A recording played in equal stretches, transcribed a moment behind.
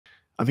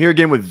I'm here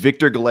again with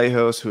Victor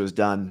Galejos, who has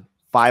done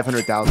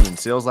 $500,000 in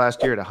sales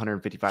last year at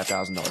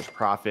 $155,000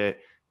 profit.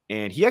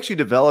 And he actually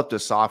developed a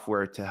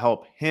software to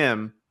help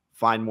him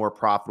find more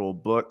profitable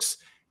books.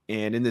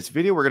 And in this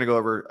video, we're going to go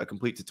over a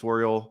complete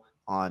tutorial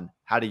on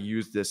how to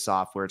use this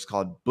software. It's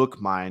called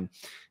Bookmine.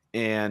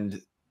 And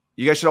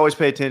you guys should always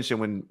pay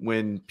attention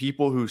when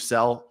people who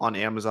sell on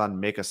Amazon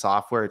make a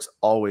software, it's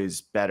always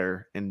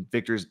better. And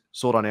Victor's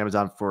sold on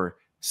Amazon for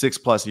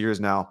 6+ years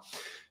now.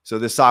 So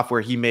this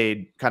software he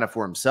made kind of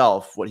for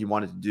himself, what he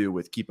wanted to do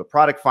with Keep a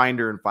Product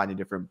Finder and finding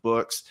different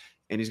books.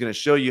 And he's going to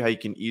show you how you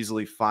can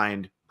easily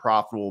find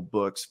profitable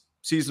books,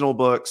 seasonal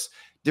books,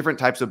 different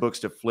types of books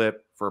to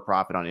flip for a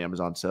profit on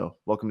Amazon. So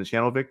welcome to the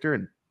channel, Victor,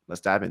 and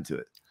let's dive into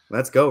it.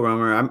 Let's go,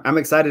 Romer. I'm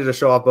excited to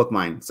show off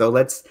Bookmine. So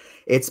it's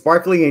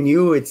sparkly and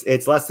new.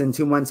 It's less than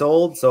 2 months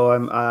old. So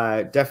I'm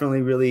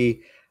definitely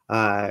really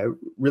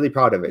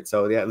proud of it.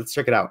 So yeah, let's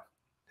check it out.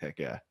 Heck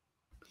yeah.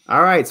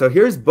 All right. So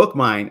here's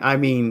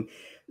Bookmine.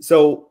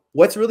 So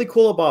what's really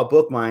cool about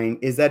Bookmine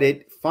is that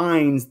it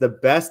finds the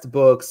best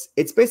books.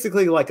 It's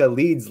basically like a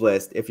leads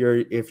list if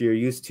you're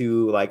used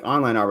to like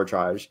online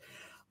arbitrage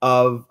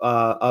of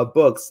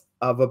books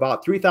of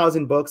about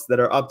 3,000 books that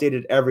are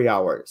updated every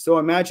hour. So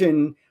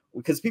imagine,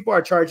 because people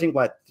are charging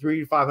what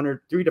 $300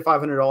 to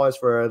 $500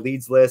 for a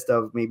leads list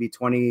of maybe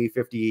 20,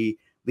 50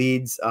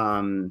 leads,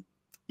 a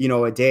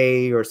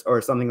day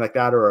or something like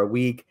that, or a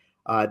week.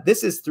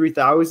 This is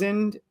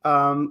 3,000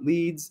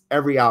 leads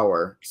every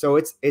hour. So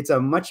it's a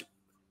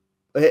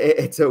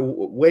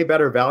way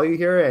better value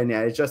here. And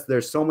it's just,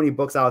 there's so many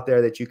books out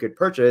there that you could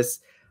purchase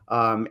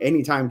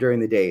anytime during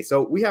the day.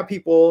 So we have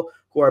people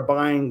who are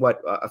buying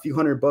a few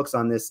hundred books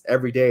on this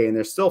every day, and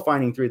they're still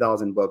finding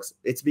 3,000 books.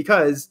 It's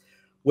because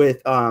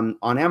on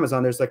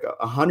Amazon, there's like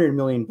 100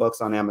 million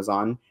books on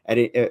Amazon that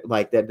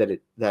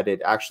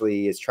it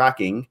actually is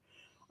tracking.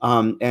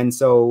 And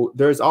so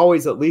there's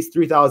always at least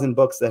 3,000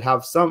 books that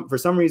have for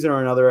some reason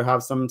or another,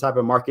 have some type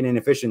of market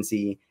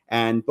inefficiency,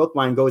 and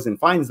Bookmine goes and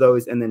finds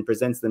those and then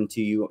presents them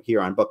to you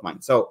here on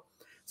Bookmine. So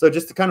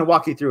just to kind of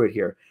walk you through it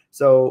here.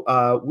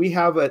 So we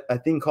have a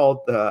thing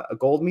called a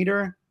gold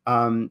meter.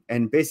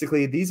 And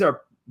basically these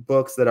are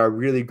books that are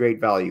really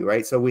great value,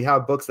 right? So we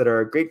have books that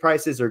are great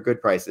prices or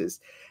good prices.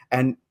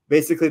 And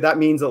basically that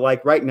means that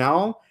like right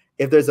now,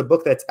 if there's a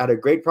book that's at a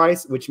great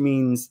price, which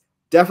means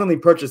definitely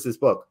purchase this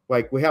book.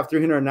 Like we have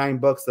 309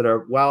 books that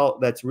are,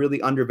 that's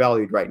really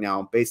undervalued right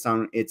now based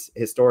on its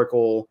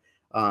historical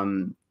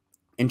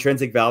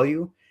intrinsic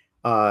value.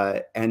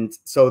 And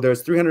so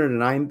there's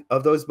 309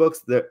 of those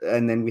books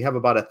and then we have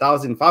about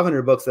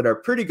 1,500 books that are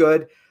pretty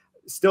good.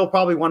 Still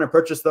probably want to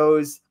purchase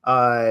those.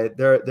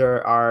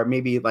 There are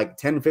maybe like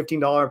 $10,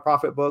 $15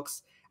 profit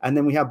books. And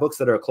then we have books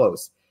that are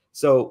close.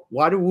 So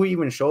why do we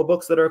even show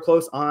books that are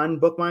close on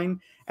Bookmine?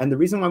 And the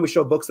reason why we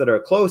show books that are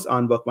close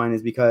on Bookmine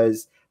is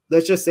because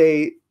let's just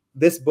say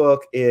this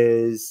book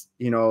is,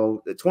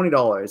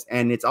 $20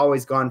 and it's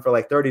always gone for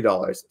like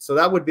 $30. So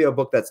that would be a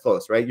book that's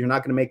close, right? You're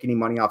not going to make any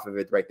money off of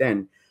it right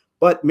then.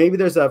 But maybe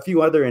there's a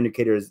few other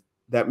indicators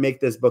that make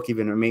this book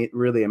even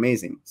really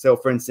amazing. So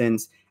for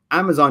instance,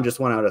 Amazon just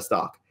went out of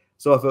stock.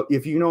 So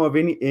if you know of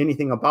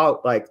anything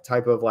about like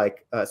type of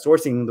like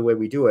sourcing the way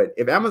we do it,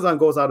 if Amazon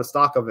goes out of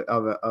stock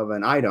of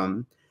an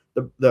item,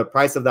 the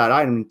price of that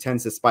item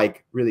tends to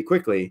spike really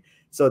quickly.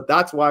 So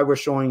that's why we're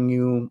showing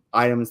you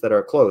items that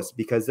are close,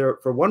 because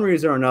for one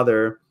reason or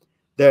another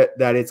that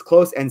it's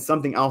close and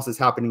something else is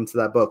happening to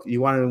that book. You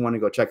want to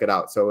go check it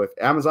out. So if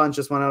Amazon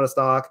just went out of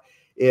stock,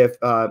 if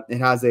it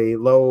has a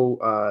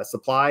low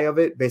supply of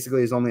it, basically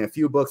there's only a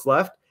few books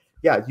left.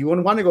 Yeah, you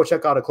want to go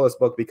check out a close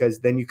book, because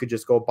then you could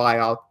just go buy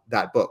out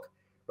that book,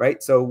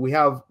 right? So we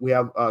have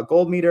a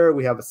gold meter,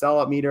 we have a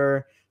sellout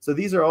meter. So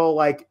these are all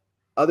like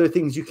other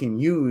things you can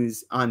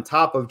use on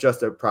top of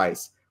just a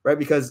price, right?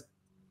 Because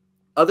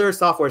other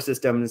software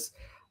systems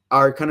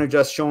are kind of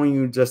just showing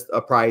you just a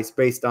price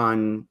based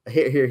on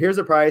here's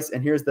a price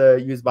and here's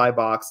the use by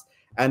box,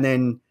 and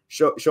then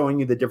showing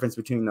you the difference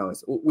between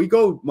those. We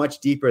go much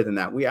deeper than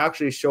that. We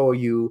actually show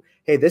you,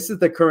 hey, this is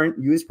the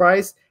current use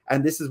price,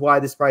 and this is why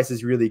this price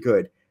is really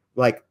good.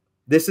 Like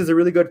this is a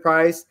really good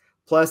price.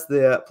 Plus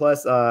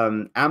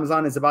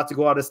Amazon is about to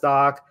go out of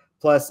stock.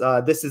 Plus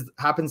this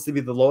happens to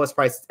be the lowest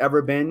price it's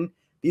ever been.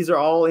 These are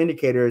all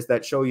indicators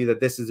that show you that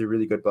this is a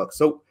really good book.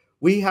 So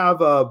we have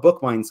a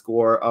Bookmine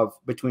score of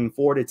between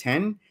 4 to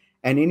 10.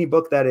 And any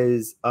book that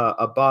is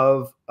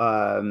above,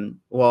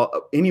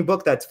 any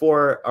book that's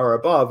 4 or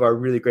above are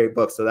really great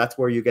books. So that's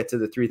where you get to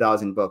the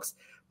 3,000 books.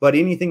 But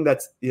anything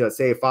that's,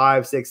 say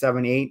 5, 6,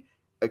 7, 8,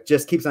 it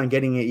just keeps on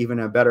getting it even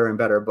a better and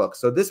better book.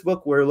 So this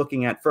book we're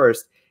looking at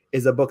first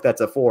is a book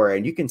that's a 4.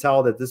 And you can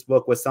tell that this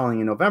book was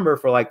selling in November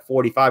for like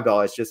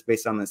 $45 just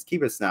based on this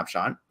Keep It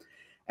snapshot.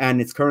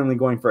 And it's currently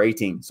going for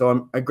 18.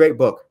 So a great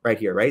book right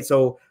here, right?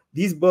 So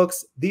these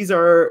books,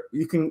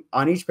 you can,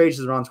 on each page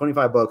is around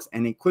 25 books,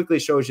 and it quickly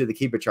shows you the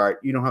Keep It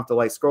chart. You don't have to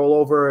like scroll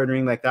over and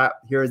anything like that.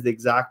 Here is the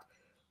exact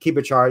Keep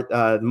It chart,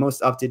 the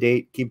most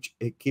up-to-date Keep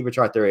It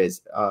chart there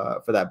is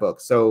for that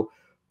book. So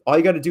all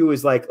you got to do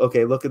is like,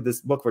 okay, look at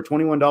this book for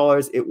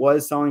 $21. It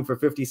was selling for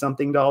 50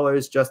 something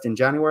dollars just in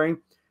January.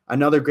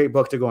 Another great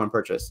book to go and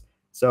purchase.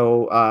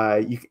 So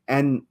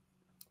and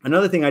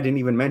another thing I didn't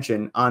even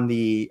mention on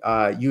the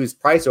used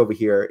price over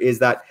here is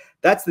that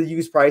that's the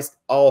used price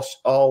all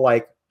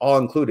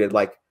included,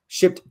 like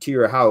shipped to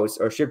your house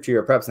or shipped to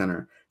your prep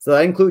center. So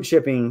that includes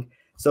shipping.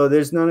 So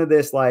there's none of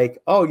this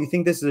like, oh, you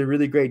think this is a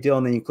really great deal,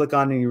 and then you click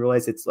on it and you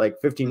realize it's like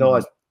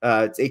 $15.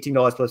 It's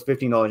 $18 plus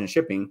 $15 in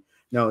shipping.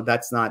 No,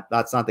 that's not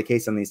the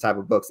case on these type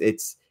of books.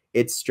 It's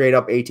straight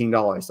up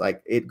 $18.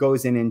 Like it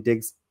goes in and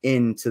digs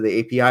into the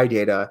API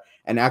data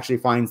and actually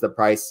finds the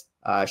price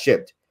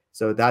shipped.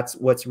 So that's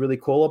what's really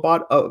cool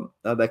about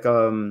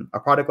a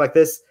product like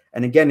this.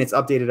 And again, it's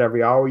updated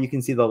every hour. You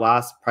can see the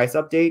last price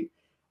update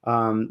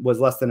was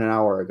less than an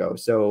hour ago.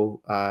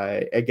 So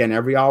again,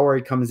 every hour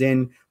it comes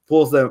in,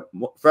 pulls the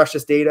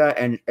freshest data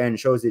and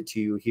shows it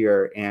to you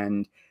here.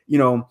 And, you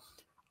know,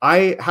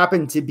 I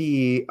happen to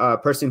be a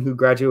person who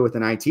graduated with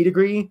an IT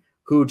degree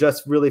who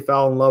just really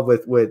fell in love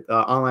with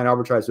online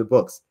arbitrage with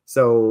books.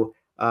 So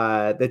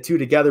the two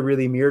together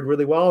really mirrored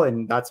really well.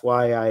 And that's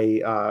why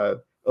I,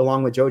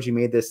 along with Joji,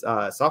 made this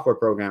software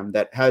program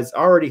that has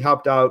already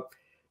helped out,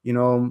 you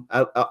know,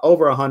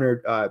 over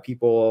 100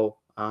 people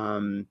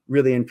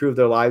really improve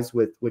their lives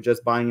with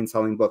just buying and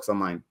selling books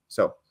online.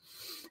 So,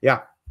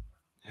 yeah.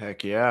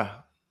 Heck yeah.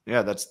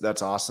 Yeah,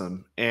 that's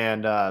awesome.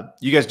 And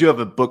you guys do have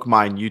a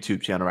Bookmine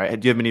YouTube channel, right?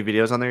 Do you have any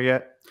videos on there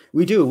yet?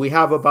 We do. We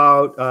have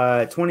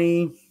about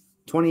 20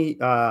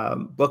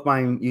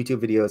 Bookmine YouTube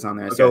videos on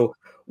there. Okay. So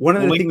one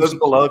of the things those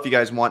below if you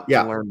guys want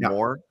to learn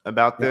more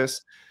about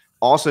this.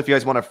 Also, if you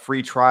guys want a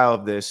free trial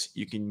of this,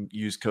 you can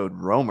use code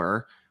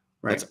ROMER.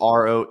 Right. That's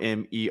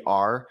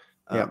ROMER,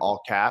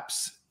 all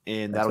caps,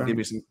 and that'll give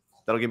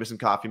me some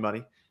coffee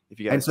money if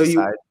you guys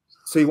decide.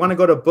 So you want to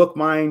go to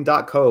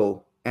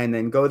bookmine.co and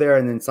then go there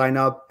and then sign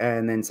up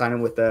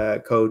with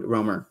the code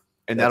ROMER.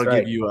 And that'll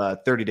give you a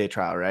 30-day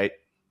trial, right?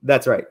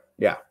 That's right.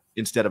 Yeah.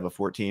 Instead of a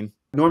 14.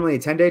 Normally a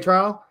 10-day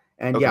trial,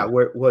 and okay. Yeah,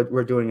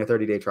 we're doing a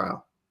 30-day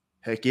trial.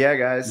 Heck yeah,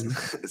 guys!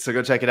 Mm-hmm. So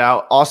go check it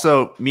out.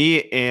 Also,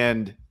 me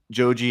and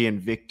Joji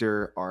and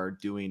Victor are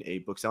doing a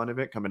book selling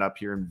event coming up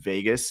here in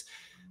Vegas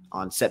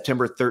on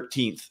September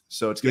 13th.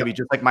 So it's going to be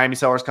just like Miami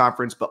Sellers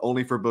Conference, but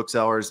only for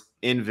booksellers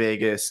in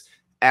Vegas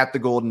at the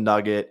Golden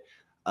Nugget.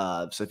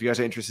 So if you guys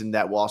are interested in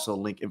that, we'll also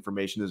link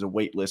information. There's a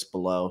wait list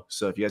below.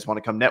 So if you guys want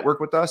to come network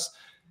with us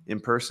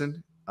in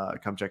person,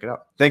 come check it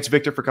out. Thanks,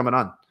 Victor, for coming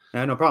on.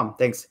 No problem.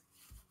 Thanks.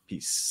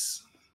 Peace.